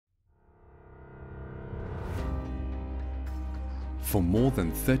For more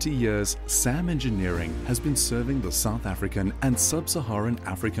than 30 years, SAM Engineering has been serving the South African and Sub-Saharan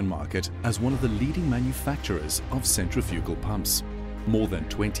African market as one of the leading manufacturers of centrifugal pumps. More than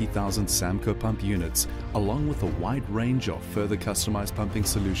 20,000 SAMCO pump units, along with a wide range of further customized pumping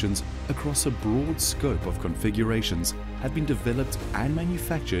solutions across a broad scope of configurations, have been developed and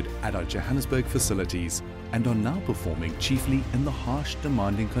manufactured at our Johannesburg facilities and are now performing chiefly in the harsh,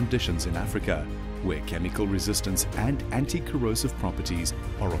 demanding conditions in Africa, where chemical resistance and anti-corrosive properties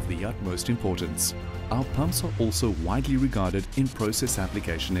are of the utmost importance. Our pumps are also widely regarded in process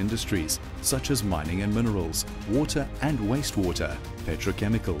application industries such as mining and minerals, water and wastewater,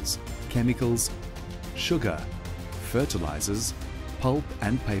 petrochemicals, chemicals, sugar, fertilizers, pulp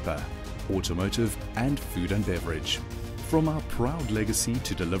and paper, automotive and food and beverage. From our proud legacy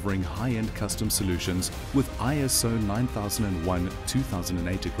to delivering high-end custom solutions with ISO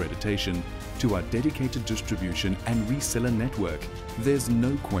 9001-2008 accreditation to our dedicated distribution and reseller network, there's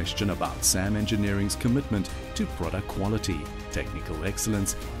no question about SAM Engineering's commitment to product quality, technical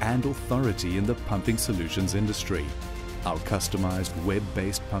excellence and authority in the pumping solutions industry. Our customized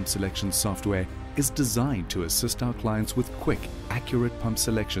web-based pump selection software is designed to assist our clients with quick, accurate pump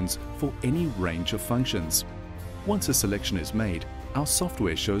selections for any range of functions. Once a selection is made, our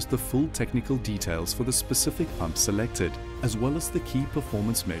software shows the full technical details for the specific pump selected, as well as the key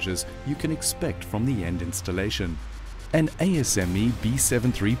performance measures you can expect from the end installation. An ASME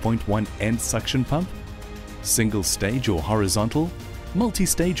B7 3.1 end suction pump? Single stage or horizontal?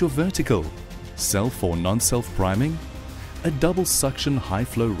 Multi-stage or vertical? Self or non-self priming? A double suction high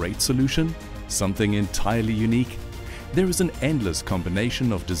flow rate solution? Something entirely unique? There is an endless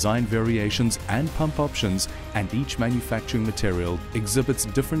combination of design variations and pump options, and each manufacturing material exhibits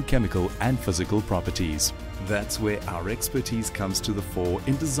different chemical and physical properties. That's where our expertise comes to the fore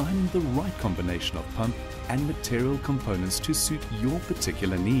in designing the right combination of pump and material components to suit your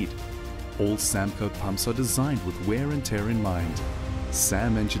particular need. All SAMCO pumps are designed with wear and tear in mind.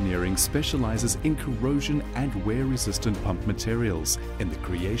 SAM Engineering specializes in corrosion and wear-resistant pump materials in the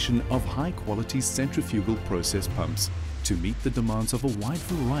creation of high-quality centrifugal process pumps to meet the demands of a wide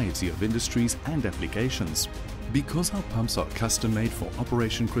variety of industries and applications. Because our pumps are custom-made for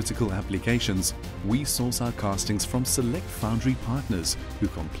operation-critical applications, we source our castings from select foundry partners who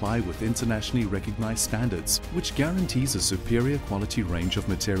comply with internationally recognized standards, which guarantees a superior quality range of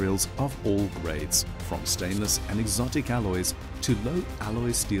materials of all grades, from stainless and exotic alloys to low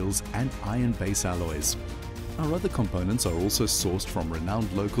alloy steels and iron base alloys. Our other components are also sourced from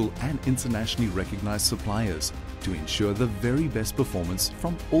renowned local and internationally recognized suppliers to ensure the very best performance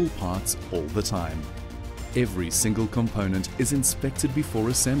from all parts all the time. Every single component is inspected before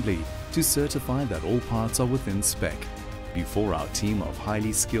assembly to certify that all parts are within spec, before our team of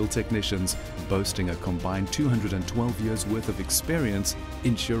highly skilled technicians, boasting a combined 212 years worth of experience,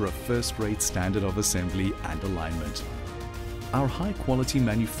 ensure a first-rate standard of assembly and alignment. Our high-quality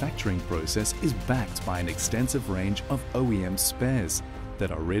manufacturing process is backed by an extensive range of OEM spares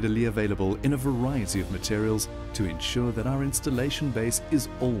that are readily available in a variety of materials to ensure that our installation base is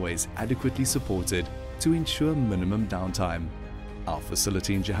always adequately supported to ensure minimum downtime. Our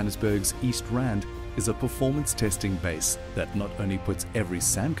facility in Johannesburg's East Rand is a performance testing base that not only puts every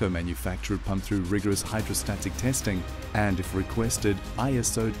SAMCO manufactured pump through rigorous hydrostatic testing and, if requested,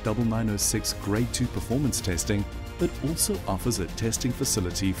 ISO 9906 Grade 2 performance testing, but also offers a testing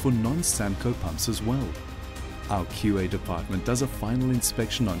facility for non-SAMCO pumps as well. Our QA department does a final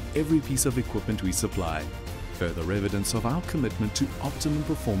inspection on every piece of equipment we supply, further evidence of our commitment to optimum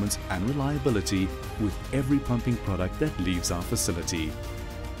performance and reliability with every pumping product that leaves our facility.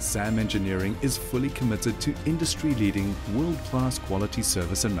 SAM Engineering is fully committed to industry-leading, world-class quality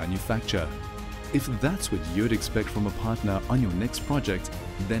service and manufacture. If that's what you'd expect from a partner on your next project,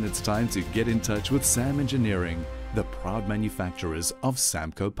 then it's time to get in touch with SAM Engineering, the proud manufacturers of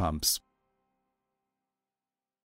SAMCO pumps.